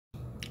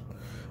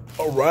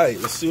All right,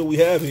 let's see what we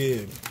have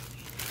here.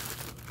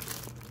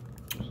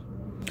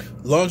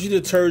 Laundry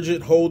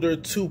detergent holder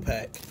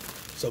 2-pack.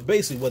 So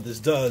basically what this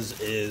does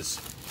is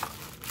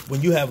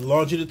when you have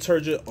laundry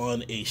detergent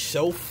on a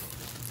shelf,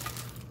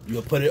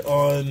 you'll put it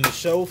on the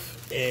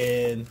shelf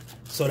and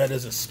so that it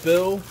doesn't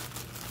spill.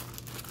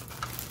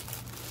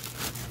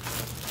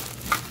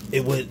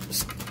 It would,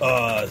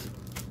 the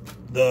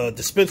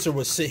dispenser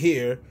would sit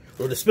here,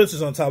 or the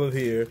dispenser's on top of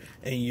here,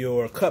 and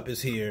your cup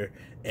is here,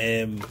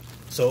 and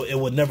so it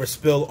would never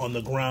spill on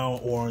the ground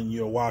or on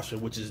your washer,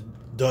 which is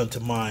done to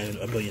mine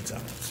a million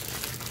times.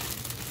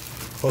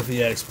 Hopefully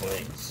that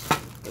explains.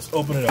 Let's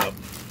open it up.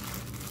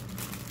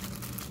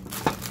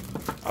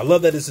 I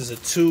love that this is a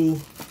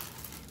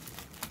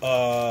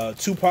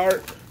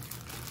two-part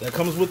that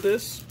comes with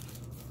this.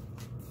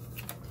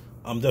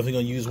 I'm definitely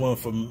gonna use one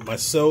for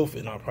myself,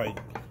 and I'll probably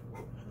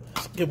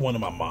give one to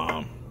my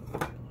mom.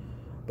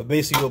 But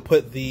basically, we'll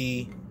put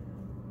the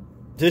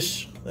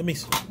dish. Let me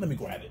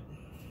grab it.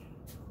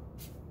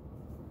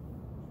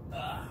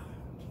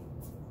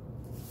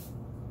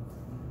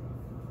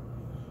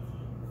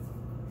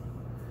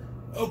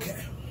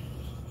 Okay.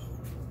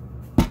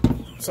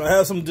 So I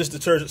have some dish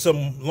detergent,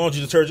 some laundry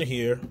detergent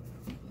here.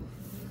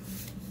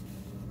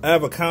 I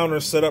have a counter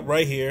set up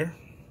right here,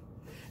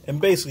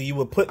 and basically, you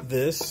would put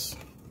this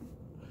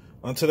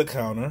onto the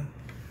counter,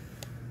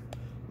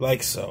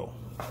 like so.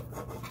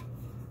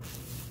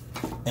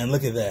 And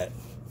look at that.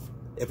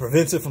 It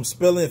prevents it from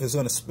spilling. If it's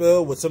going to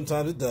spill, which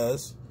sometimes it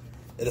does,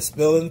 it'll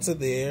spill into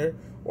there.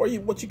 Or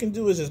what you can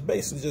do is just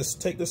basically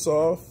just take this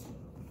off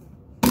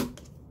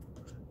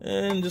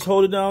and just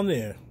hold it down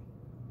there.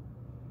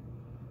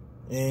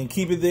 And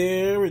keep it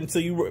there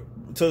until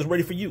it's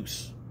ready for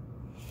use.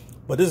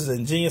 But this is an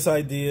ingenious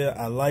idea.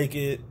 I like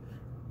it.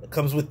 It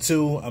comes with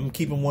 2. I'm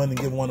keeping one and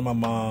giving one to my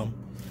mom.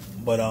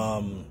 But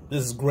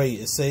this is great.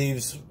 It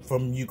saves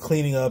from you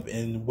cleaning up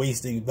and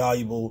wasting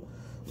valuable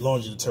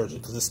laundry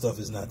detergent because this stuff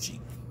is not cheap.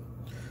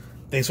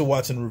 Thanks for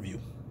watching the review.